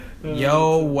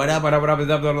Yo, what up?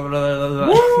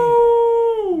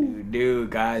 Woo! Dude,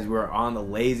 guys, we're on the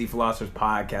Lazy Philosophers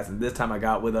podcast, and this time I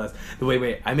got with us.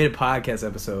 Wait, I made a podcast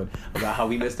episode about how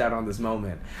we missed out on this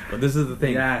moment. But this is the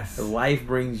thing. Yes. Life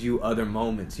brings you other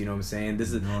moments, you know what I'm saying?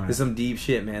 This is some deep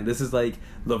shit, man. This is like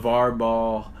LeVar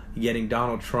Ball getting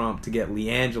Donald Trump to get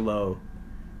LiAngelo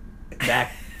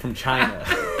back from China.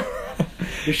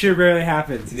 This shit rarely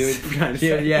happens.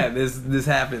 Yeah, this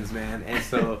happens, man. And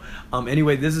so,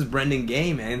 anyway, this is Brendon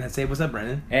Gay, man. Say what's up,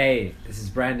 Brendon. Hey, this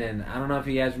is Brendon. I don't know if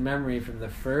you guys remember me from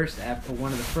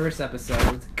one of the first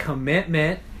episodes,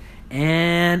 Commitment,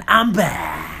 and I'm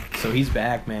back. So he's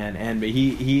back, man,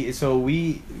 and so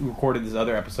we recorded this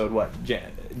other episode. What,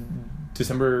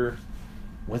 December?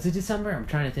 Was it December? I'm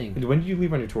trying to think. When did you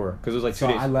leave on your tour? Because it was like 2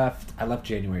 days. I left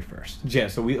January 1st. Yeah,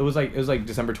 so it was like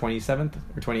December 27th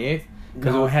or 28th.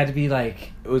 No, it had to be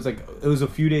like it was a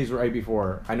few days right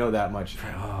before. I know that much.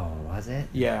 Oh, was it?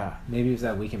 Yeah, maybe it was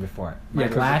that weekend before. My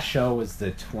last show was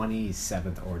the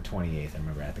 27th or 28th. I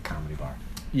remember at the Comedy Bar.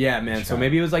 Yeah, man. So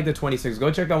maybe it was like the 26th.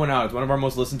 Go check that one out. It's one of our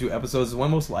most listened to episodes. It's one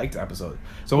of the most liked episodes.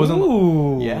 So it wasn't.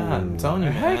 Ooh. Yeah, I'm telling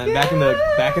you, man. Yeah. Back in the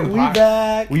back in the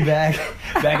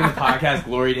podcast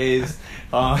glory days.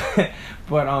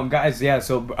 But guys, yeah.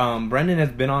 So Brendon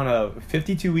has been on a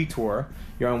 52-week tour.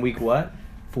 You're on week what?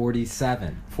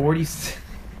 47.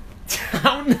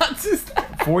 How nuts is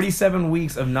that? 47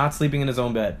 weeks of not sleeping in his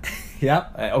own bed.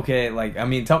 Yep. Okay,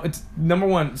 it's number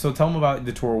one. So tell him about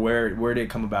the tour. Where did it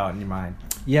come about in your mind?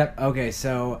 Yep. Okay.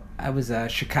 So I was a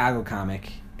Chicago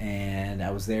comic, and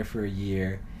I was there for a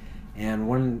year. And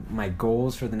one of my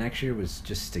goals for the next year was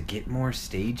just to get more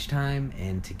stage time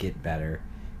and to get better.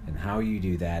 And how you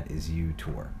do that is you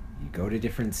tour. You go to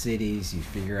different cities, you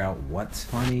figure out what's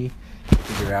funny,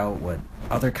 figure out what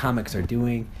other comics are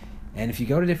doing. And if you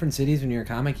go to different cities when you're a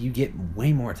comic, you get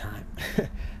way more time.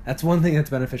 That's one thing that's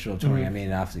beneficial of touring. Mm-hmm. I mean,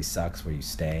 it obviously sucks where you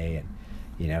stay and,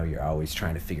 you're always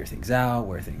trying to figure things out,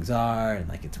 where things are, and,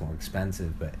 it's more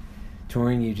expensive. But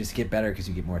touring, you just get better because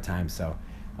you get more time. So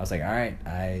I was like, all right,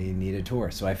 I need a tour.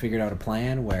 So I figured out a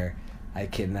plan where I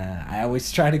can, I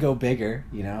always try to go bigger,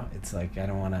 It's like, I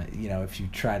don't want to, if you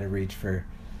try to reach for...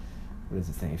 What is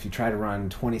the thing? If you try to run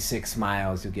 26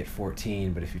 miles, you'll get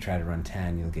 14, but if you try to run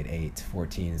 10, you'll get 8.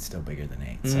 14 is still bigger than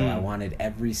 8. So I wanted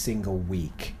every single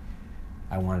week,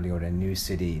 I wanted to go to a new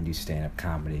city and do stand-up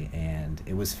comedy, and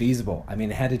it was feasible. I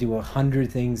mean, I had to do 100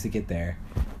 things to get there.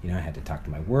 I had to talk to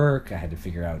my work, I had to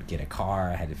figure out, get a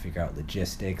car, I had to figure out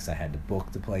logistics, I had to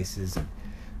book the places. And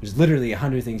there's literally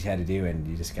 100 things you had to do, and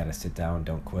you just got to sit down,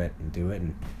 don't quit, and do it.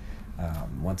 And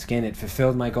once again, it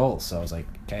fulfilled my goals, so I was like,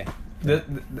 okay. Do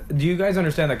you guys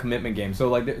understand that commitment game?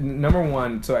 So, number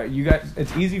one, so you guys,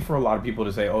 it's easy for a lot of people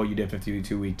to say, oh, you did a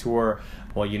 52-week tour.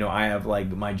 Well, I have,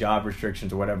 my job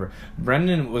restrictions or whatever.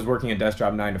 Brendon was working a desk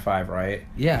job 9 to 5, right?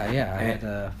 Yeah. I had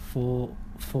a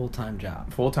full-time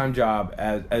job. Full-time job,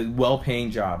 as well-paying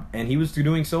job. And he was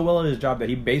doing so well at his job that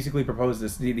he basically proposed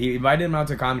this. He invited him out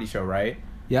to a comedy show, right?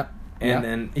 Yep. And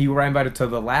then he got invited to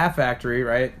the Laugh Factory,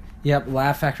 right? Yep,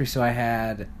 Laugh Factory. So I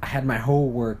had my whole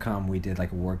work come. We did a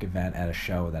work event at a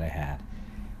show that I had,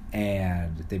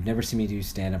 and they've never seen me do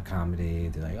stand-up comedy.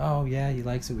 They're like, "Oh yeah, he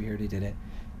likes it. We heard he did it."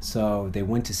 So they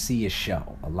went to see a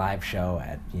live show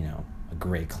at a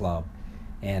great club,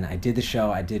 and I did the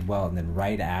show. I did well, and then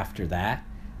right after that,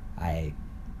 I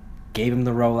gave him the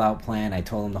rollout plan. I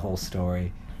told him the whole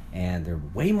story, and they're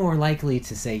way more likely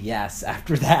to say yes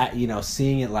after that.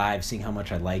 Seeing it live, seeing how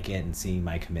much I like it, and seeing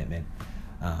my commitment.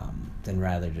 Than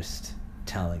rather just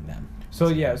telling them.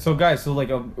 So guys,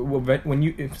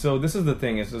 this is the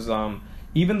thing is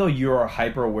even though you're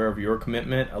hyper aware of your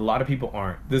commitment, a lot of people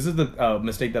aren't. This is the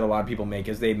mistake that a lot of people make,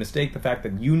 is they mistake the fact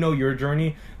that you know your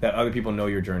journey, that other people know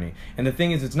your journey. And the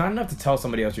thing is, it's not enough to tell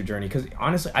somebody else your journey, because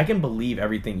honestly, I can believe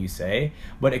everything you say,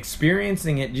 but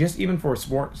experiencing it, just even for a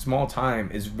small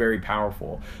time, is very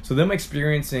powerful. So them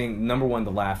experiencing, number one,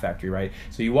 the Laugh Factory, right?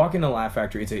 So you walk into Laugh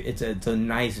Factory, it's a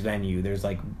nice venue. There's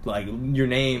like your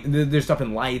name, there's stuff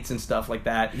in lights and stuff like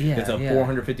that. Yeah, it's a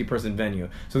 450 person venue.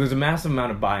 So there's a massive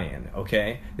amount of buy-in, okay?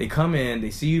 They come in,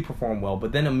 they see you perform well,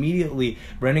 but then immediately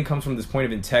Brendon comes from this point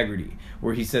of integrity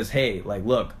where he says, hey,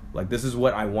 look, this is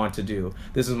what I want to do.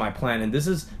 This is my plan, and this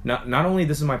is not only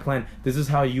this is my plan, this is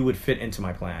how you would fit into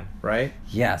my plan, right?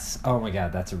 Yes. Oh my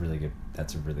God, that's a really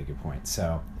good point.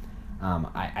 So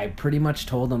I pretty much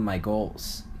told them my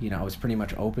goals. I was pretty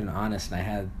much open and honest,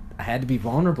 and I had to be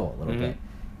vulnerable a little bit.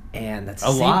 And that's a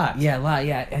lot. Yeah, a lot.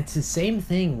 Yeah, it's the same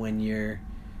thing when you're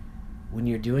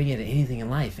doing it at anything in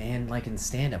life, and in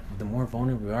stand-up. The more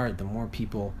vulnerable you are, the more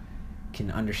people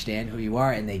can understand who you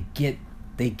are, and they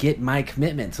get my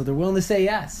commitment, so they're willing to say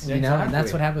yes. Yeah, exactly. And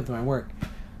that's what happened with my work.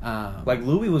 Like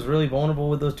Louis was really vulnerable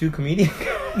with those 2 comedians.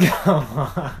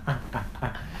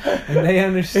 And they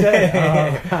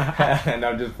understood.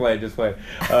 No, just play.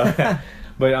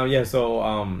 But yeah,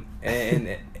 so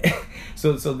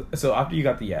so after you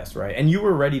got the yes, right, and you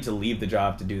were ready to leave the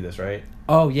job to do this, right?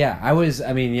 Oh yeah, I was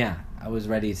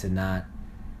ready to not.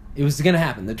 It was gonna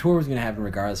happen. The tour was gonna happen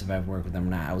regardless if I worked with them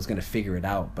or not. I was gonna figure it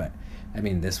out, but I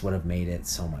mean, this would have made it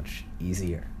so much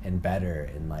easier and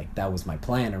better, and like that was my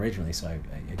plan originally. So I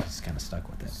just kind of stuck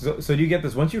with it. So do you get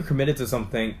this? Once you're committed to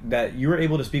something, that you were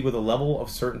able to speak with a level of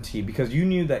certainty because you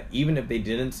knew that even if they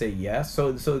didn't say yes,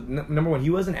 number one, he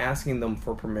wasn't asking them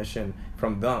for permission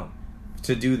from them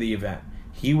to do the event.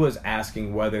 He was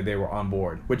asking whether they were on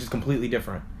board, which is completely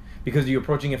different. Because you're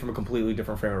approaching it from a completely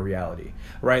different frame of reality,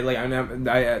 right? Like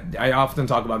I often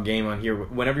talk about game on here.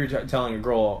 Whenever you're telling a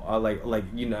girl, like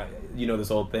you know this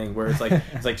old thing where it's like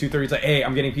 2:30. It's like, hey,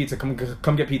 I'm getting pizza. Come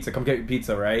get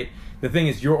pizza, right? The thing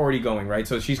is, you're already going, right?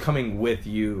 So she's coming with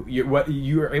you.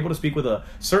 You're able to speak with a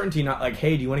certainty, not like,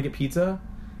 hey, do you want to get pizza?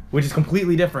 Which is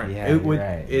completely different. Yeah,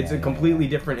 right. It's completely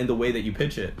different in the way that you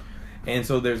pitch it. And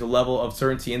so there's a level of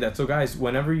certainty in that. So guys,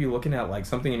 whenever you're looking at like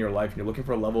something in your life and you're looking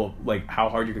for a level of like how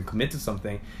hard you can commit to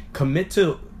something, commit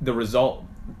to the result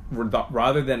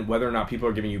rather than whether or not people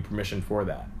are giving you permission for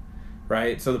that.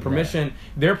 Right? So the permission,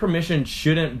 their permission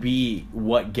shouldn't be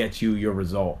what gets you your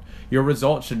result. Your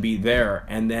result should be there,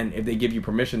 and then if they give you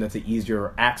permission, that's an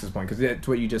easier access point. Because that's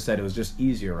what you just said, it was just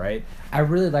easier, right? I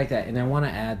really like that, and I want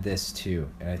to add this too,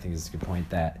 and I think this is a good point,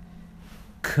 that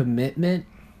commitment,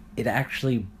 it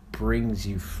actually brings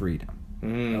you freedom.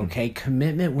 Okay,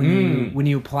 commitment, when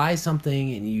you apply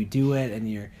something and you do it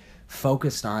and you're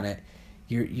focused on it,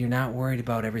 you're not worried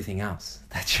about everything else.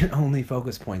 That's your only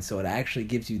focus point. So it actually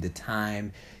gives you the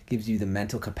time, gives you the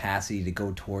mental capacity to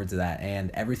go towards that,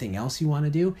 and everything else you want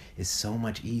to do is so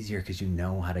much easier because you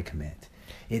know how to commit.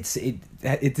 It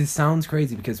just sounds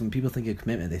crazy because when people think of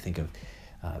commitment, they think of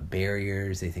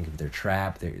barriers, they think of they're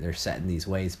trapped, they're set in these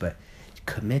ways, but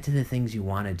commit to the things you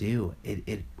want to do.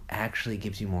 It actually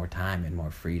gives you more time and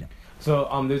more freedom. So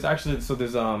there's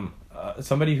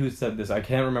somebody who said this. I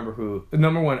can't remember who.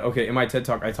 Number one, okay, in my TED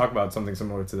Talk, I talk about something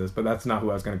similar to this, but that's not who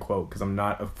I was going to quote because I'm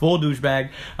not a full douchebag.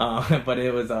 But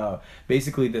it was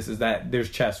basically this is that there's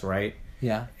chess, right?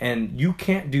 Yeah. And you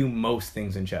can't do most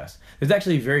things in chess. There's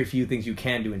actually very few things you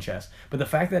can do in chess. But the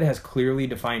fact that it has clearly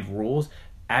defined rules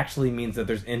actually means that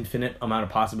there's infinite amount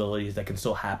of possibilities that can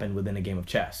still happen within a game of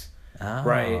chess. Oh,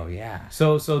 right? Yeah.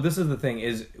 So this is the thing,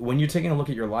 is when you're taking a look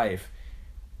at your life,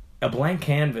 a blank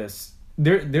canvas,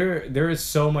 there is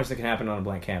so much that can happen on a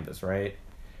blank canvas, right?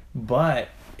 But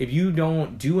if you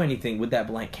don't do anything with that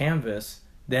blank canvas,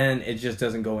 then it just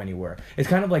doesn't go anywhere. It's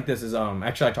kind of like this is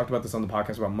actually I talked about this on the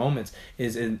podcast about moments,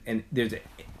 is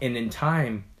in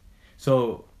time,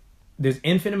 so there's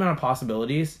infinite amount of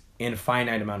possibilities in a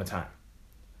finite amount of time,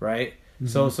 right?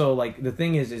 Mm-hmm. So like the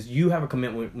thing is you have a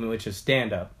commitment which is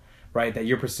stand up, right, that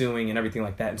you're pursuing and everything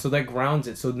like that. And so that grounds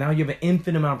it. So now you have an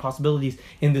infinite amount of possibilities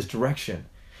in this direction.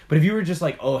 But if you were just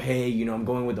like, oh, hey, I'm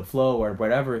going with the flow or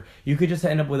whatever, you could just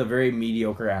end up with a very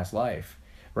mediocre ass life,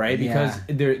 right? Because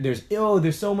there's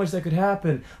so much that could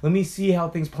happen. Let me see how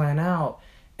things plan out.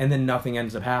 And then nothing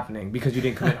ends up happening because you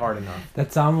didn't commit hard enough.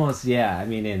 That's almost,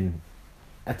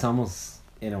 that's almost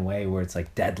in a way where it's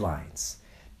like deadlines.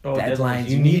 Oh, deadlines.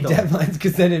 You need deadlines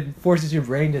because then it forces your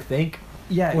brain to think.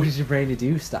 Yeah, forces your brain to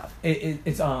do stuff.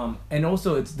 It's and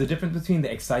also it's the difference between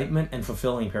the excitement and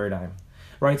fulfilling paradigm,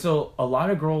 right? So a lot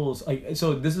of girls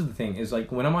so this is the thing is like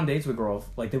when I'm on dates with girls,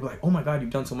 like they're like, oh my god,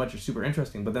 you've done so much, you're super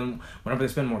interesting. But then whenever they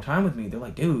spend more time with me, they're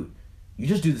like, dude, you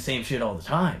just do the same shit all the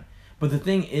time. But the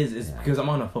thing is because I'm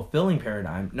on a fulfilling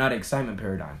paradigm, not an excitement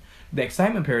paradigm. The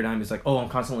excitement paradigm is like, oh, I'm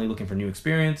constantly looking for new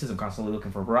experiences. I'm constantly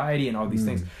looking for variety and all these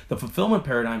things. The fulfillment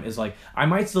paradigm is like, I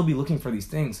might still be looking for these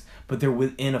things, but they're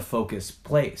within a focused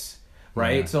place,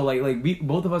 right? Yeah. So like we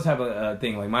both of us have a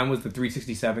thing. Like mine was the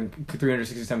 367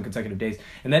 consecutive days,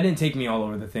 and that didn't take me all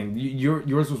over the thing.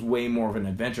 Yours was way more of an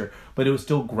adventure, but it was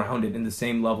still grounded in the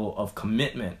same level of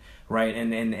commitment. Right,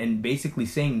 and basically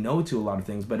saying no to a lot of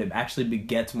things, but it actually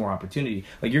begets more opportunity.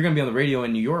 Like you're gonna be on the radio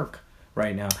in New York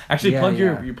right now. Actually, plug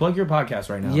your podcast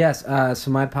right now. Yes,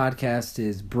 so my podcast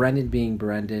is Brendon Being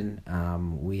Brendon.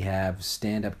 We have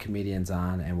stand-up comedians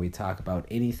on, and we talk about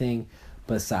anything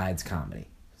besides comedy.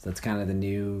 So that's kind of the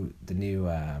new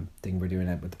thing we're doing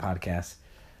with the podcast.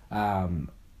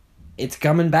 It's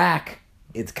coming back.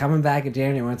 It's coming back in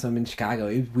January once I'm in Chicago.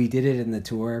 We did it in the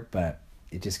tour, but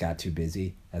it just got too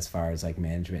busy as far as like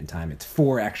management and time. It's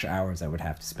 4 extra hours I would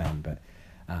have to spend, but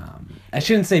I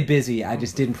shouldn't say busy. I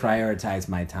just didn't prioritize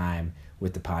my time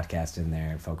with the podcast in there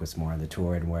and focus more on the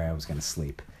tour and where I was going to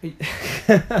sleep.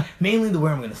 Mainly the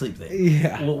where I'm going to sleep thing.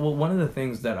 Yeah. Well, one of the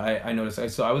things that I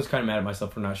noticed, so I was kind of mad at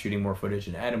myself for not shooting more footage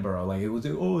in Edinburgh. Like, it was,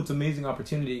 it's an amazing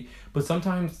opportunity. But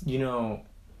sometimes,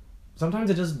 sometimes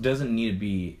it just doesn't need to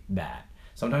be that.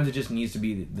 Sometimes it just needs to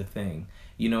be the thing,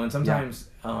 and sometimes,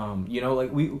 I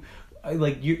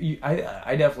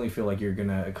definitely feel like you're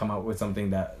gonna come out with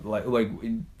something that like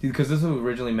because this was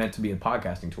originally meant to be a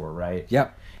podcasting tour, right?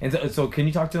 Yep. And so can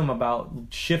you talk to them about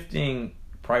shifting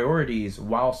priorities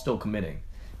while still committing?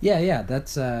 Yeah,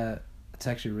 that's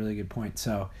actually a really good point.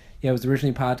 So yeah, it was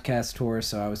originally a podcast tour,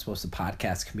 so I was supposed to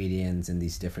podcast comedians in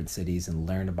these different cities and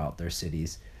learn about their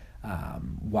cities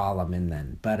while I'm in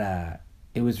them, but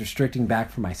it was restricting back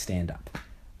from my stand-up.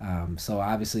 So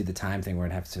obviously the time thing where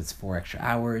I'd have to spend 4 extra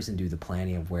hours and do the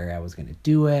planning of where I was going to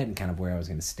do it and kind of where I was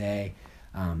going to stay.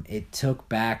 It took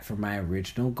back from my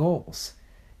original goals,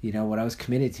 what I was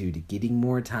committed to getting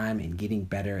more time and getting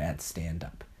better at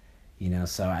stand-up.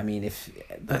 So I mean,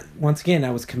 but once again,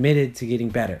 I was committed to getting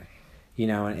better,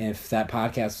 and if that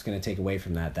podcast was going to take away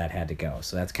from that had to go.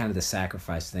 So that's kind of the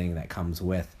sacrifice thing that comes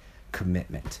with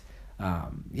commitment.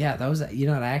 That was, I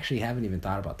actually haven't even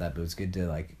thought about that, but it was good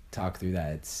to talk through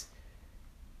that. It's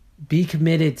be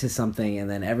committed to something, and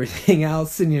then everything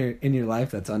else in your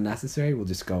life that's unnecessary will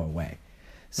just go away.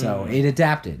 So It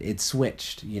adapted, it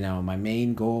switched. My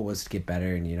main goal was to get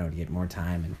better and to get more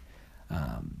time,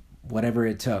 and whatever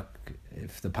it took.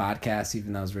 If the podcast,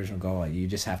 even though it was original goal, you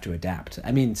just have to adapt.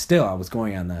 I mean, still I was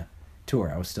going on the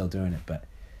tour, I was still doing it, but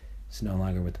it's no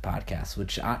longer with the podcast,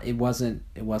 which it wasn't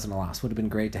a loss. Would have been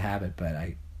great to have it, but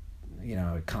I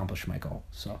accomplished my goal.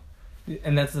 So,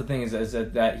 and that's the thing is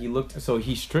that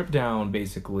he stripped down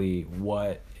basically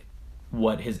what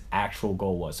his actual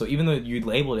goal was. So even though you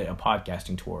labeled it a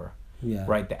podcasting tour,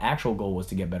 right, the actual goal was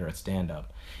to get better at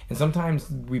stand-up. And sometimes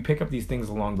we pick up these things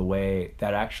along the way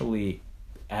that actually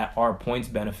are points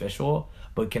beneficial,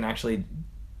 but can actually,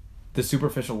 the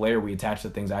superficial layer we attach to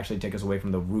things actually take us away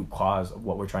from the root cause of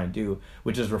what we're trying to do,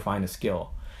 which is refine a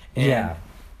skill. And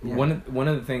one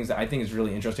of the things that I think is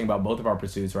really interesting about both of our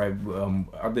pursuits, right,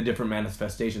 are the different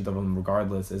manifestations of them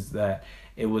regardless, is that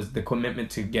it was the commitment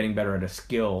to getting better at a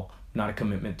skill, not a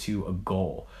commitment to a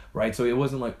goal, right? So it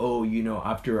wasn't like,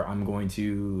 after I'm going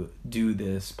to do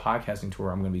this podcasting tour,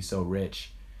 I'm going to be so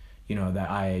rich, that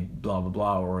I blah, blah,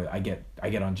 blah, or I get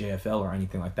on JFL or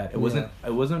anything like that. It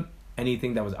wasn't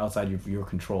anything that was outside of your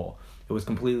control. It was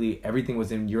completely, everything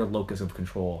was in your locus of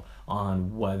control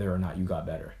on whether or not you got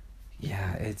better.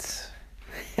 Yeah, it's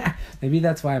maybe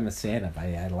that's why I'm a stand-up.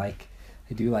 I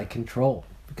do like control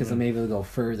because I'm able to go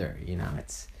further.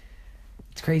 It's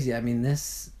crazy. I mean,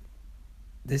 this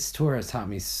tour has taught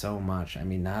me so much. I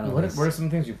mean, not only what are some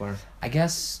things you've learned? I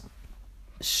guess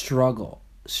struggle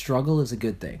is a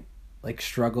good thing.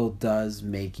 Struggle does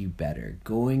make you better.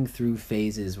 Going through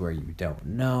phases where you don't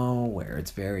know, where it's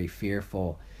very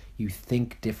fearful, you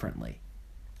think differently.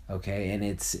 Okay, and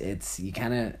it's you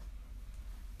kind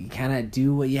of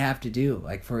do what you have to do.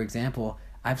 For example,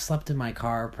 I've slept in my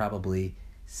car probably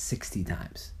 60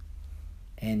 times.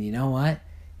 And you know what?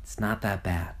 It's not that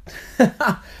bad.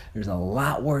 There's a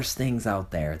lot worse things out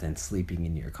there than sleeping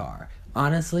in your car.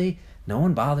 Honestly, no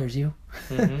one bothers you.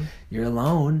 Mm-hmm. You're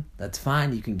alone. That's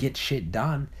fine. You can get shit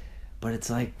done. But it's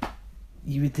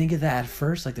you would think of that at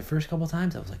first, the first couple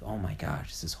times, I was like, oh my gosh,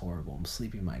 this is horrible. I'm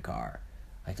sleeping in my car,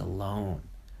 alone.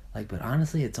 But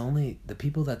honestly, it's only the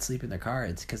people that sleep in their car,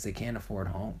 it's because they can't afford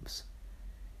homes.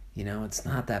 It's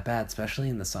not that bad, especially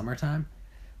in the summertime,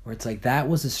 where it's that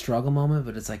was a struggle moment,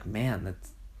 but it's man,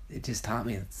 it just taught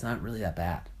me it's not really that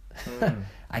bad.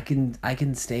 I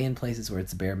can stay in places where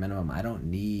it's the bare minimum. I don't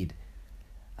need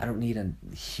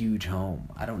a huge home.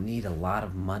 I don't need a lot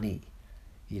of money.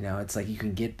 It's you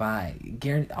can get by.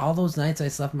 All those nights I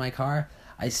slept in my car,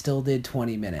 I still did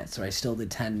 20 minutes or I still did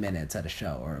 10 minutes at a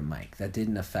show or a mic. That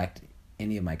didn't affect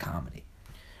any of my comedy.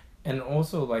 And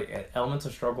also, elements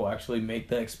of struggle actually make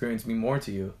the experience mean more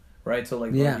to you, right? So,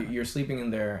 you're sleeping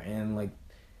in there and,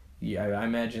 I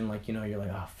imagine, you're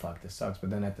like, oh, fuck, this sucks. But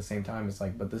then at the same time, it's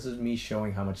but this is me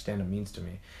showing how much stand-up means to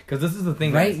me. Because this is the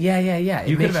thing. Right? Yeah.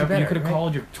 You could have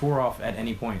called your tour off at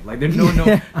any point. There's no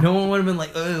one would have been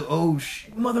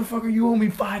motherfucker, you owe me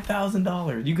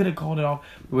 $5,000. You could have called it off.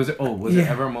 Was there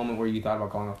ever a moment where you thought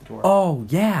about calling off the tour? Oh,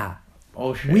 yeah.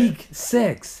 Oh, shit. Week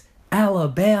 6,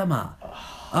 Alabama.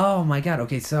 Oh, my God.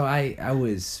 Okay, so I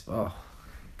was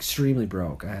extremely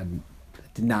broke. I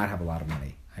did not have a lot of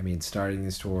money. I mean, starting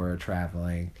this tour,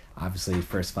 traveling, obviously,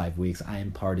 first 5 weeks, I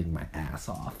am partying my ass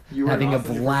off. You were having in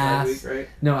Austin a blast. For 5 weeks,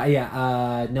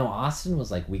 right? No, Austin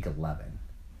was week 11.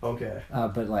 Okay.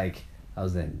 But like I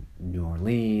was in New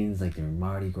Orleans, like during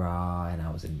Mardi Gras, and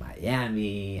I was in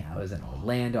Miami, I was in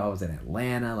Orlando, I was in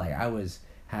Atlanta. Like I was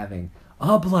having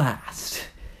a blast.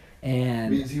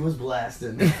 And Means he was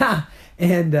blasting.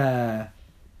 and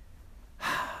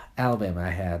Alabama, I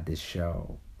had this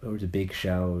show. It was a big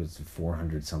show. It was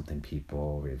 400 something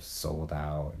people. We were sold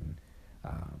out.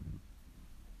 And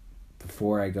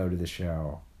before I go to the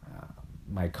show,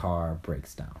 my car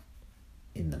breaks down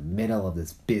in the middle of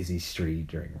this busy street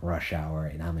during rush hour,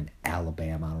 and I'm in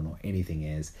Alabama. I don't know what anything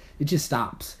is. It just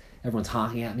stops. Everyone's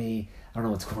honking at me. I don't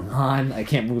know what's going on. I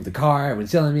can't move the car.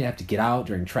 Everyone's yelling at me. I have to get out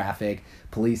during traffic.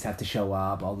 Police have to show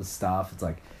up. All this stuff. It's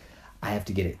like I have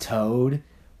to get it towed,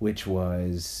 which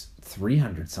was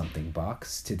 $300 something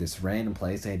to this random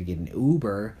place. I had to get an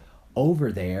Uber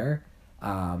over there.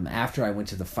 After I went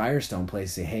to the Firestone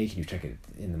place, say, hey, can you check it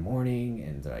in the morning?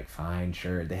 And they're like, fine,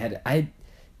 sure.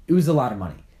 It was a lot of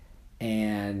money.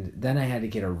 And then I had to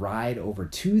get a ride over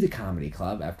to the comedy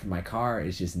club after my car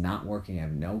is just not working. I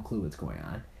have no clue what's going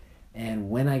on. And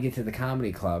when I get to the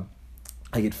comedy club,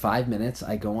 I get 5 minutes.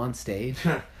 I go on stage.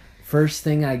 First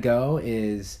thing I go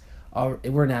is,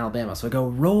 we're in Alabama, so I go,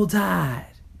 Roll Tide.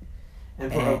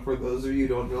 And for those of you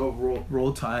who don't know,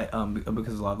 Roll Tide,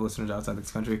 because a lot of listeners outside this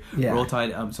country, yeah. Roll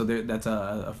Tide, that's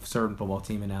a certain football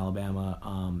team in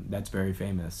Alabama that's very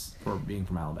famous for being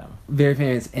from Alabama. Very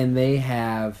famous, and they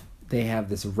have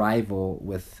this rival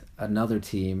with another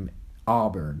team,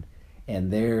 Auburn,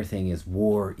 and their thing is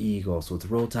War Eagle, so it's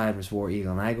Roll Tide versus War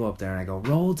Eagle, and I go up there and I go,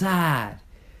 Roll Tide!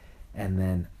 And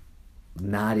then,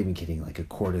 not even kidding, like a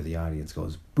quarter of the audience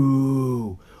goes,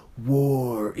 boo!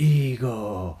 War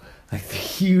Eagle, like the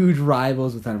huge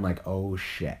rivals with them. I'm like, oh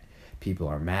shit, people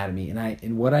are mad at me.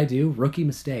 And what I do, rookie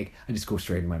mistake, I just go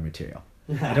straight into my material.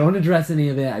 I don't address any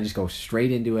of it. I just go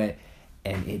straight into it,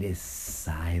 and it is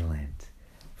silent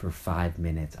for 5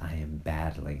 minutes. I am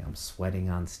battling. I'm sweating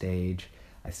on stage.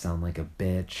 I sound like a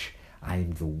bitch. I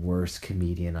am the worst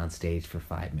comedian on stage for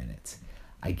 5 minutes.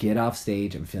 I get off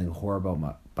stage. I'm feeling horrible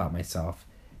about myself.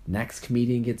 Next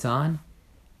comedian gets on.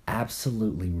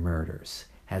 Absolutely murders.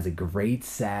 Has a great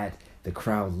set. The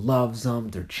crowd loves them.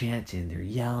 They're chanting. They're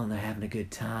yelling. They're having a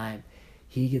good time.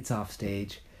 He gets off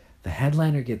stage. The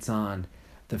headliner gets on.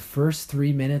 The first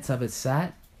 3 minutes of his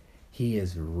set, he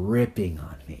is ripping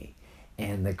on me.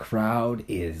 And the crowd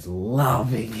is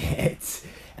loving it.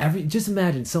 Just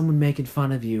imagine someone making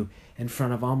fun of you in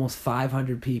front of almost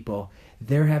 500 people.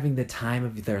 They're having the time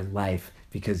of their life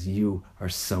because you are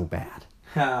so bad.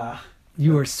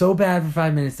 You are so bad for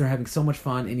 5 minutes. They're having so much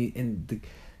fun, and the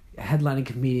headlining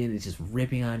comedian is just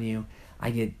ripping on you.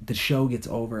 The show gets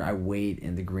over. I wait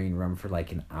in the green room for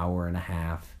like an hour and a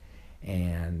half,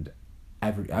 and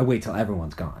I wait till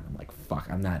everyone's gone. I'm like, fuck,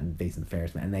 I'm not facing the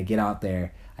Ferris man. And I get out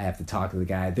there. I have to talk to the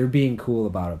guy. They're being cool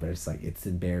about it, but it's like, it's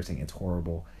embarrassing. It's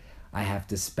horrible. I have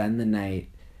to spend the night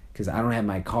because I don't have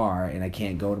my car and I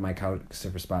can't go to my couch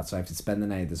surfer spot, so I have to spend the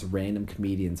night at this random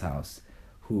comedian's house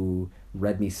who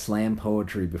read me slam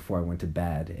poetry before I went to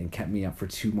bed and kept me up for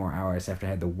 2 more hours after I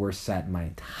had the worst set in my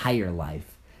entire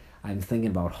life. I'm thinking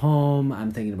about home.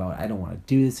 I'm thinking about, I don't want to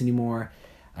do this anymore.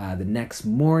 The next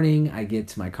morning, I get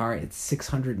to my car. It's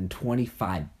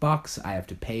 $625. I have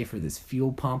to pay for this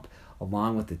fuel pump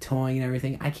along with the towing and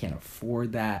everything. I can't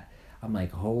afford that. I'm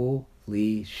like,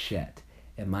 holy shit.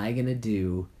 Am I going to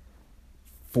do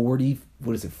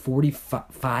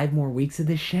 45 more weeks of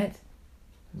this shit?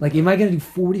 Like, am I going to do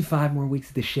 45 more weeks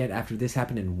of this shit after this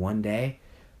happened in one day?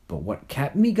 But what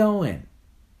kept me going,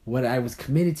 what I was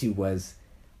committed to was,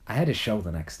 I had a show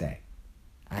the next day.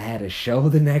 I had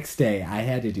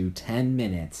to do 10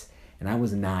 minutes, and I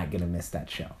was not going to miss that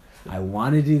show. I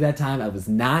wanted to do that time. I was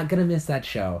not going to miss that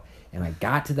show, and I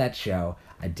got to that show.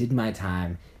 I did my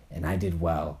time, and I did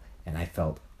well, and I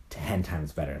felt 10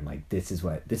 times better. I'm like, this is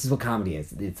what comedy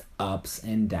is. It's ups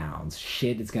and downs.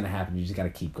 Shit is going to happen. You just got to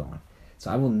keep going. So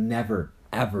I will never,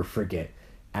 ever forget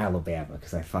Alabama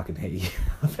because I fucking hate you,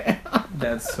 Alabama.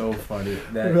 That's so funny.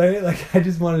 Right? Like, I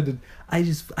did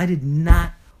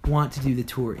not want to do the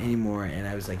tour anymore, and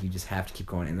I was like, you just have to keep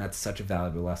going, and that's such a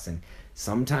valuable lesson.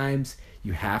 Sometimes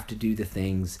you have to do the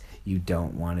things you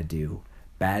don't want to do.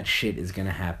 Bad shit is going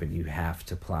to happen. You have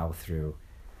to plow through.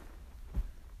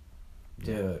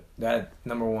 Dude, that,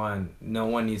 number one, no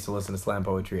one needs to listen to slam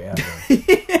poetry ever.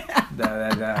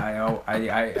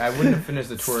 I wouldn't have finished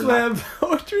the tour. Slam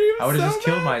poetry was I would have so just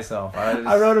killed bad. myself.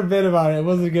 I wrote a bit about it. It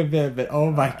wasn't a good bit, but oh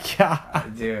my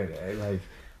god. Dude, like...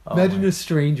 Imagine a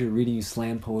stranger reading you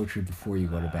slam poetry before you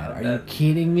go to bed. Are you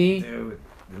kidding me? Dude,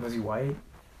 was he white?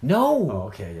 No. Oh,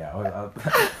 okay, yeah.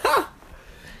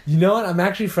 You know what? I'm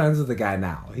actually friends with the guy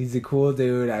now. He's a cool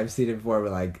dude. I've seen him before,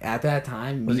 but like at that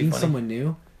time, meeting someone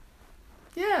new.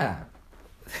 Yeah.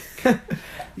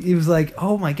 He was like,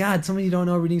 "Oh my God, somebody you don't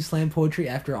know reading slam poetry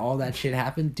after all that shit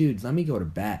happened, dude. Let me go to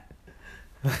bed."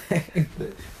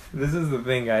 This is the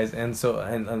thing, guys, and so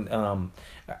that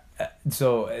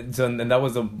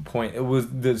was the point.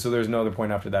 So there's no other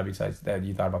point after that besides that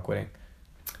you thought about quitting.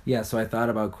 Yeah, so I thought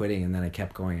about quitting, and then I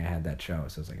kept going. I had that show,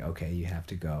 so I was like, okay, you have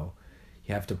to go.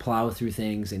 You have to plow through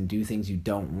things and do things you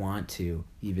don't want to,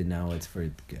 even though it's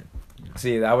for good.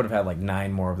 See, I would have had like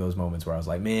 9 more of those moments where I was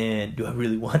like, man, do I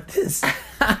really want this?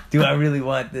 Do I really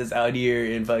want this out here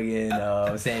in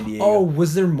fucking San Diego? Oh,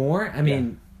 was there more? I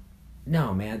mean,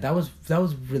 no, man, that was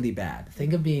really bad.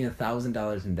 Think of being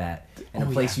 $1,000 in debt in a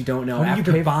place you don't know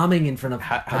after bombing in front of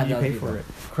how do you pay for it?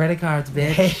 Credit cards,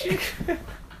 bitch.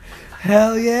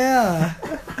 Hell yeah.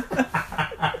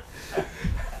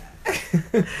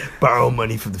 Borrow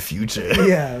money from the future.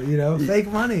 Yeah, fake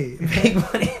money. Fake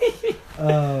money.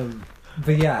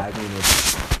 But yeah, I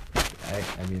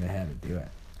mean, I had to do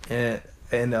it.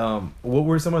 And what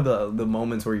were some of the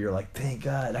moments where you're like, thank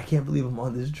God, I can't believe I'm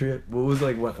on this trip? What was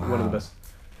like one of the best?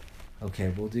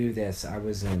 Okay, we'll do this. I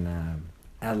was in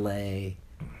L.A.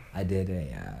 I did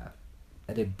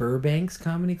Burbank's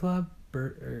Comedy Club,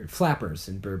 Flappers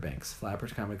in Burbank's,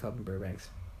 Flappers Comedy Club in Burbank's,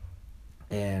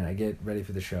 and I get ready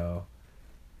for the show.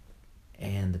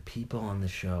 And the people on the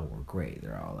show were great.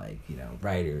 They're all like,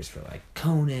 writers for like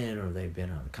Conan, or they've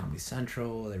been on Comedy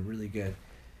Central. They're really good.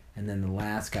 And then the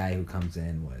last guy who comes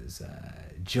in was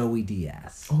Joey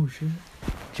Diaz. Oh, shit.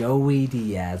 Joey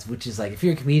Diaz, which is like, if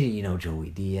you're a comedian, you know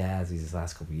Joey Diaz. These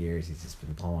last couple of years, he's just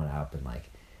been blowing up. And like,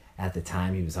 at the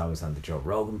time, he was always on the Joe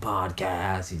Rogan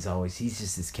podcast. He's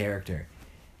just this character.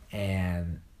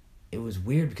 And it was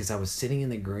weird because I was sitting in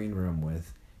the green room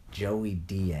with Joey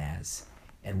Diaz.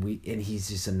 And he's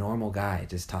just a normal guy,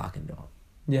 just talking to him.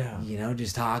 Yeah.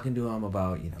 Just talking to him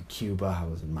about, Cuba. I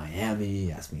was in Miami.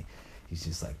 He asked me, he's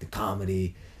just like, the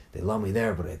comedy, they love me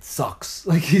there, but it sucks.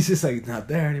 Like, he's just like, not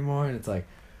there anymore. And it's like,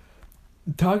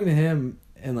 talking to him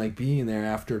and like being there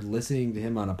after listening to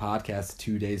him on a podcast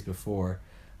 2 days before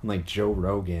on like Joe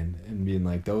Rogan and being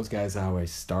like, those guys are how I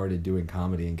started doing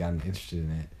comedy and gotten interested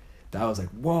in it. That was like,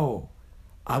 whoa,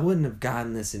 I wouldn't have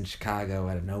gotten this in Chicago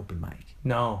at an open mic.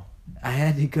 No. I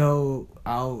had to go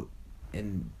out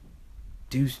and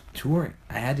do touring.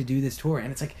 I had to do this tour.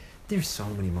 And it's like, there's so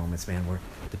many moments, man, where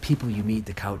the people you meet,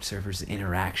 the couch surfers, the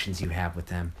interactions you have with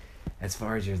them, as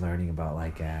far as you're learning about,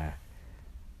 like,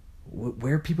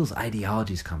 where people's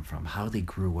ideologies come from, how they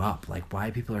grew up, like,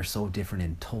 why people are so different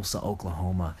in Tulsa,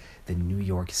 Oklahoma than New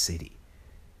York City.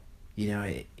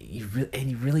 You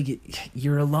really get,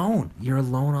 you're alone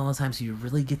all the time, so you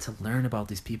really get to learn about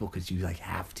these people because you like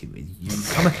have to.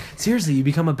 You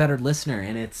become a better listener,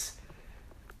 and it's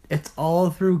all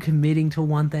through committing to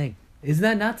one thing. Isn't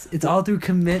that nuts? It's all through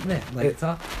commitment. It's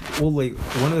all. Well, like,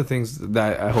 one of the things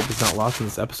that I hope is not lost in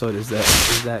this episode is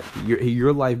that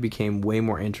your life became way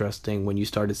more interesting when you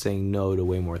started saying no to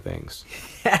way more things.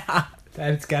 Yeah,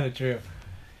 that's kind of true.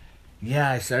 Yeah,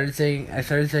 I started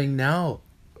saying no.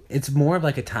 It's more of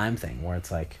like a time thing where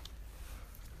it's like,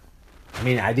 I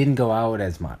mean, I didn't go out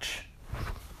as much.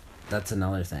 That's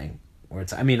another thing. Where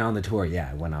it's, I mean, on the tour, yeah,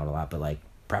 I went out a lot, but like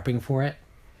prepping for it,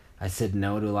 I said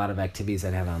no to a lot of activities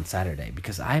I'd have on Saturday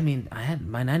because I had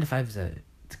my 9 to 5 is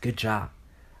it's a good job.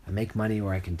 I make money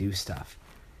where I can do stuff.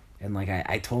 And like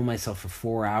I told myself for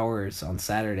 4 hours on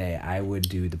Saturday, I would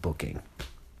do the booking.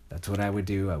 That's what I would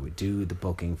do. I would do the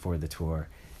booking for the tour.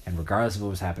 And regardless of what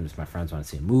was happening, if my friends wanted to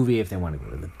see a movie, if they wanted to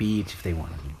go to the beach, if they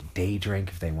wanted to day drink,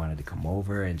 if they wanted to come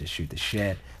over and just shoot the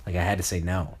shit, like I had to say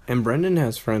no. And Brendon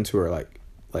has friends who are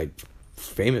like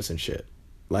famous and shit.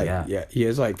 Like yeah, he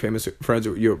has like famous friends.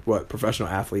 Professional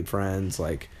athlete friends,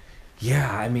 like.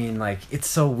 Yeah, I mean, like, it's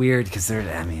so weird because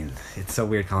it's so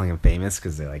weird calling them famous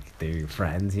because they're your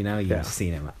friends, You've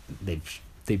seen them,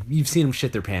 you've seen them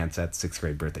shit their pants at 6th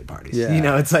grade birthday parties.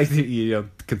 Yeah. It's like you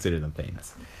don't consider them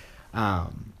famous.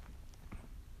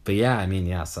 But yeah,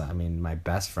 my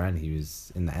best friend, he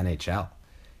was in the NHL.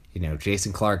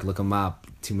 Jason Clark, look him up.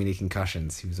 Too many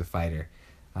concussions. He was a fighter.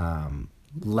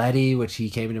 Letty, which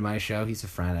he came into my show, he's a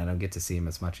friend. I don't get to see him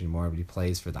as much anymore, but he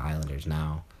plays for the Islanders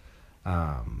now.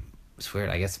 It's weird.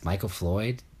 I guess Michael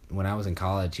Floyd, when I was in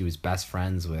college, he was best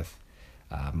friends with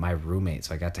my roommate,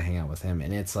 so I got to hang out with him.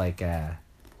 And it's like, I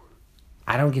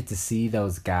don't get to see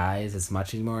those guys as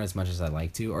much anymore, as much as I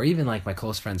like to. Or even like my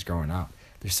close friends growing up.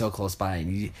 They're so close by.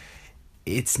 And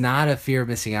it's not a fear of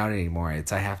missing out anymore.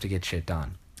 It's I have to get shit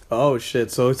done. Oh,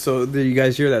 shit. So you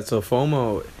guys hear that? So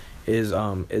FOMO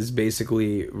is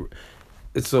basically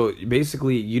So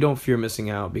basically, you don't fear missing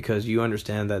out because you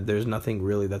understand that there's nothing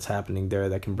really that's happening there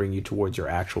that can bring you towards your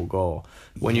actual goal.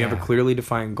 When you have a clearly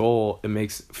defined goal, it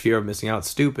makes fear of missing out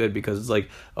stupid because it's like,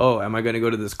 oh, am I going to go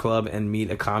to this club and meet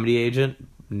a comedy agent?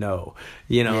 No.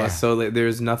 So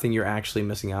there's nothing you're actually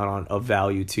missing out on of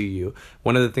value to you.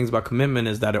 One of the things about commitment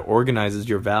is that it organizes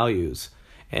your values.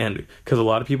 And because a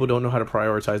lot of people don't know how to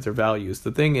prioritize their values.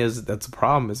 The thing is, that's the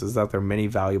problem is that there are many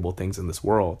valuable things in this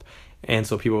world. And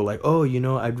so people are like, oh,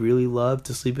 I'd really love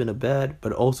to sleep in a bed,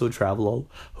 but also travel all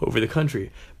over the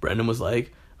country. Brendon was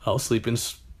like, I'll sleep in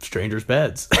strangers'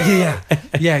 beds. Yeah.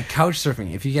 Couch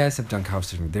surfing. If you guys have done couch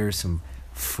surfing, there's some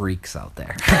freaks out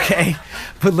there. Okay.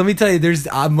 But let me tell you, there's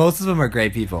most of them are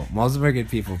great people.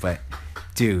 But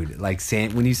dude, like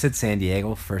when you said San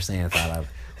Diego, first thing I thought of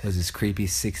was this creepy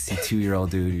 62-year-old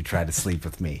dude who tried to sleep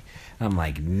with me. I'm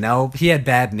like, nope. He had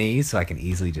bad knees, so I can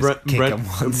easily just kick him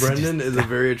once. Brendon is a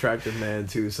very attractive man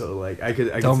too, so like I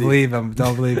could don't believe him.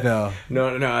 Don't believe Bill.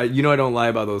 No. I don't lie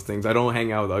about those things. I don't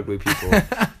hang out with ugly people.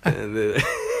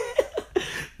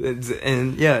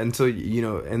 and so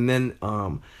and then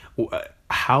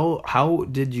how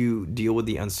did you deal with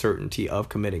the uncertainty of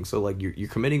committing? So like you're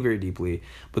committing very deeply,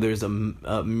 but there's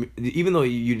even though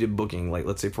you did booking, like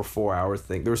let's say for 4 hours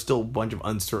thing, there was still a bunch of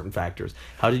uncertain factors.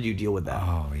 How did you deal with that?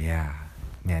 Oh yeah,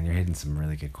 man, you're hitting some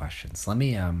really good questions. Let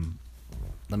me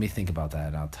think about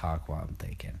that. I'll talk while I'm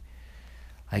thinking.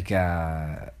 Like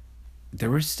there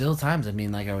were still times. I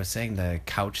mean, like I was saying, the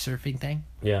couch surfing thing.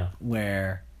 Yeah.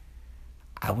 Where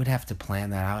I would have to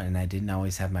plan that out, and I didn't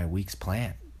always have my weeks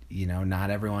planned. Not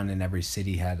everyone in every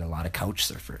city had a lot of couch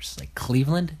surfers. Like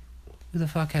Cleveland, who the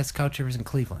fuck has couch surfers in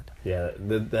Cleveland? Yeah,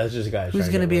 that's just a guy who's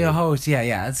gonna be a host. Yeah,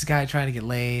 that's a guy trying to get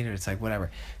laid, or it's like whatever.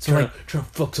 So trying to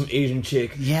fuck some Asian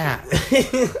chick. Yeah,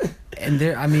 and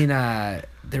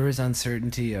there was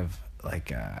uncertainty of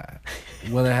like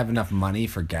will I have enough money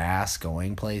for gas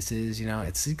going places.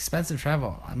 It's expensive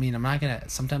travel. I mean, I'm not gonna.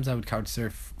 Sometimes I would couch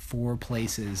surf 4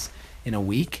 places in a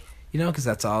week. Because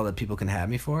that's all that people can have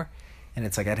me for. And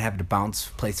it's like I'd have to bounce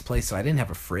place to place, so I didn't have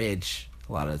a fridge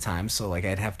a lot of the time. So like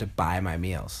I'd have to buy my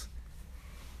meals,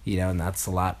 and that's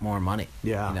a lot more money.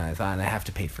 Yeah. I thought, and I have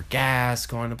to pay for gas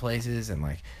going to places, and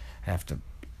like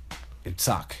it'd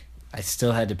suck. I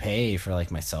still had to pay for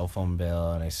like my cell phone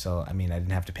bill, and I didn't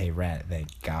have to pay rent.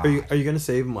 Thank God. Are you gonna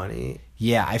save money?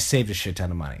 Yeah, I've saved a shit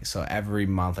ton of money. So every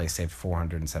month I saved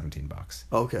 $417.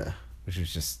 Okay. Which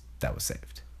was that was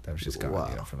saved. That was just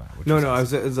God, for that. No, I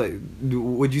was like,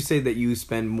 would you say that you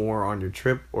spend more on your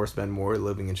trip or spend more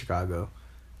living in Chicago?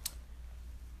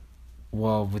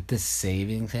 Well, with this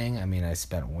saving thing, I mean, I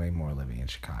spent way more living in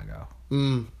Chicago.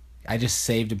 I just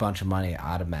saved a bunch of money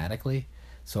automatically,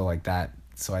 so like that,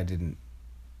 so I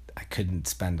couldn't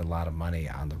spend a lot of money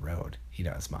on the road,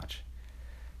 as much.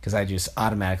 Because I just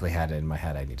automatically had it in my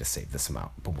head, I need to save this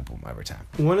amount. Boom, boom, boom, every time.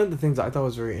 One of the things I thought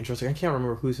was very interesting, I can't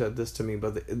remember who said this to me,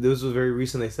 but this was very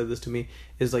recent they said this to me,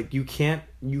 is like, so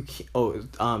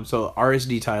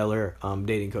RSD Tyler,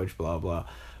 dating coach, blah, blah.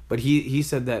 But he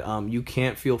said that you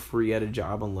can't feel free at a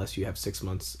job unless you have 6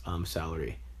 months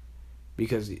salary.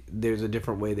 Because there's a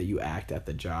different way that you act at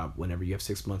the job whenever you have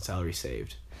 6 months salary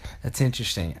saved. That's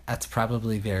interesting. That's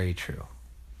probably very true.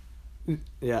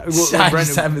 Yeah, I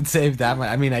just haven't saved that much.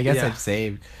 I mean, I guess I've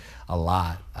saved a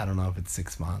lot. I don't know if it's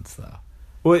 6 months though.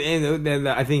 Well, and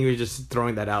I think you're just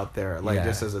throwing that out there, like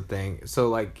just as a thing. So,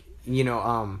 like,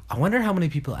 I wonder how many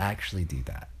people actually do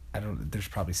that. I don't. There's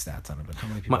probably stats on it, but how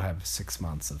many people have 6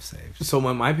 months of saved? So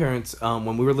when my parents,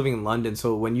 when we were living in London,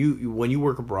 so when you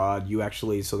work abroad, you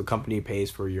actually, so the company pays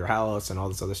for your house and all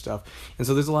this other stuff, and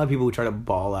so there's a lot of people who try to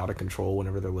ball out of control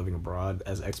whenever they're living abroad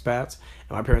as expats,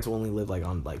 and my parents only live like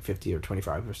on like 50 or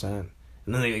 25%, and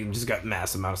then they just got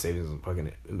massive amount of savings and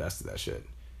fucking invested that shit.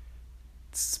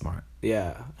 It's smart.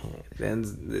 Yeah,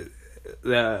 and.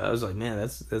 I was like, man,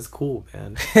 that's cool,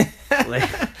 man. Like,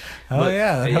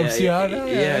 that helps you out.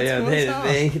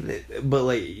 But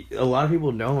like a lot of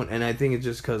people don't, and I think it's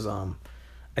just because I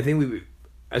think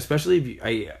especially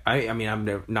if I mean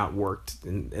I've not worked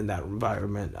in that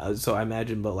environment, so I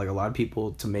imagine, but like a lot of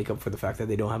people, to make up for the fact that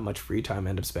they don't have much free time,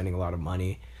 end up spending a lot of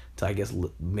money to, I guess,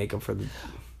 make up for the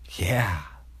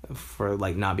for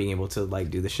like not being able to like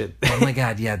do the shit. Oh my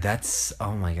god,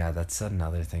 that's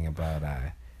another thing about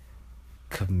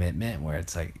commitment, where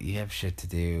it's like you have shit to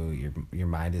do, your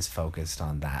mind is focused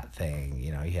on that thing,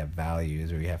 you have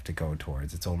values or you have to go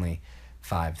towards. It's only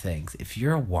 5 things. If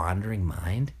you're a wandering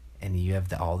mind and you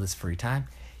have all this free time,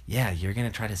 you're gonna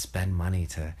try to spend money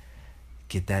to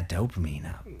get that dopamine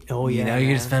up. Oh, yeah. You know, you're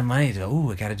going to spend money to,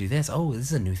 I got to do this. Oh, this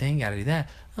is a new thing. Got to do that.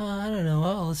 Oh, I don't know.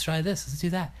 Oh, let's try this. Let's do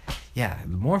that. Yeah, the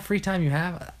more free time you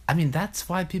have, I mean, that's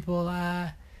why people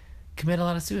commit a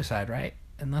lot of suicide, right?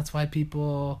 And that's why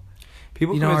people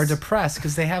are depressed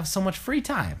because they have so much free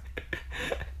time.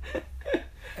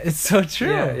 It's so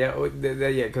true. Yeah,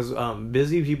 because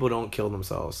busy people don't kill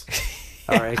themselves.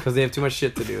 All right, because they have too much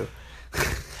shit to do.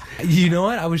 You know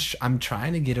what? I'm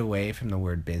trying to get away from the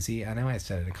word busy. I know I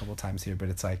said it a couple times here, but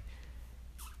it's like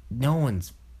no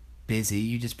one's busy.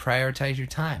 You just prioritize your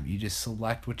time. You just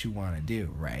select what you want to do,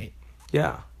 right?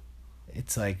 Yeah.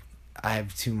 It's like I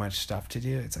have too much stuff to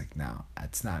do. It's like, no,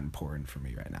 that's not important for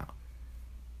me right now.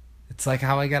 It's like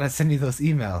how I gotta send you those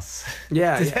emails.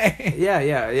 Yeah,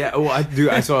 yeah. Well,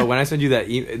 I saw when I sent you that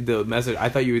the message. I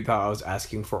thought you thought I was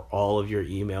asking for all of your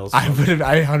emails. I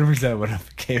 100% would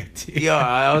have gave it to you. Yeah,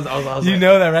 I was you like,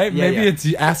 know that, right? Yeah, Maybe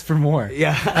it's ask for more.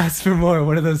 Yeah, ask for more.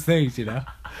 One of those things, you know.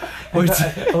 I was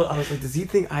like, does he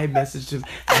think I messaged him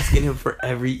asking him for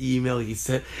every email he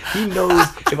sent? He knows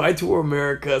if I tour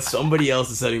America, somebody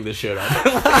else is setting this shit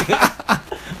up.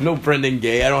 No Brendon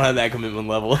Gay. I don't have that commitment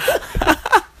level.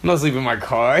 I'm not sleeping in my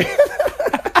car.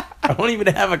 I don't even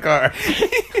have a car.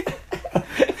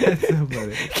 That's so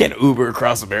funny. Can't Uber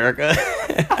across America.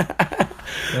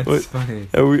 That's funny.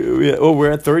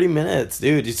 We're at 30 minutes,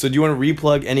 dude. So do you want to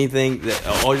replug anything,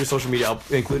 all your social media? I'll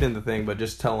include in the thing, but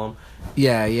just tell them.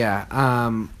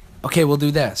 Yeah. Okay, we'll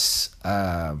do this.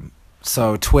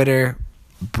 So Twitter,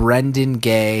 Brendon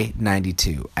Gay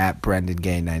 92 at Brendon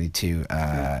Gay 92.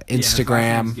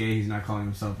 Instagram. Gay. He's not calling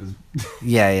himself his.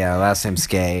 Yeah. Last name's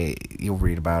Gay. You'll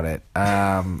read about it.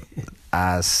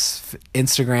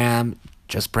 Instagram,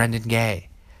 just Brendon Gay.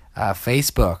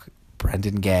 Facebook,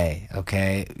 Brendon Gay.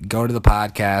 Okay, go to the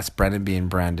podcast, Brendon being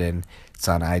Brendon. It's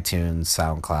on iTunes,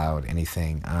 SoundCloud,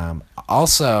 anything.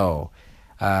 Also,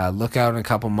 look out in a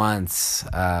couple months.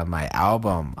 My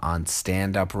album on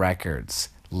Stand Up Records.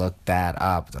 Look that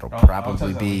up. That'll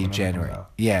probably be January.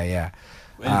 Yeah. And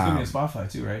it's gonna be on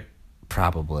Spotify too, right?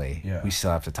 Probably. Yeah. We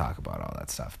still have to talk about all that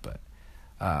stuff, but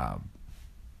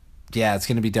yeah, it's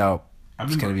gonna be dope.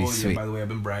 It's gonna be sweet. By the way, I've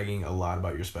been bragging a lot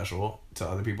about your special to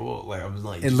other people. Like I was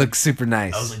like, it looks super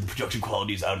nice. I was like, the production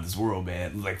quality is out of this world,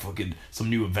 man. Like fucking some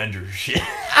new Avengers shit.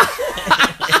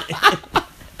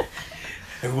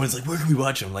 Everyone's like, where can we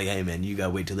watch it? I'm like, hey man, you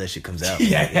gotta wait till that shit comes out.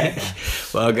 Yeah.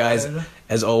 Well, guys,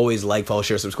 as always, like, follow,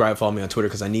 share, subscribe, follow me on Twitter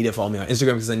because I need it. Follow me on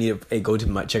Instagram because I need it. Hey, go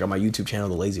to check out my YouTube channel,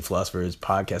 The Lazy Philosophers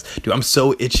Podcast. Dude, I'm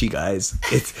so itchy, guys.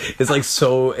 It's like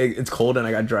it's cold and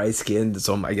I got dry skin,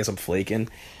 so I guess I'm flaking.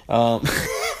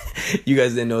 You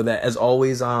guys didn't know that. As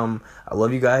always, I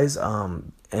love you guys.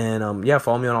 And yeah,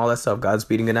 follow me on all that stuff.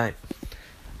 Godspeed and good night.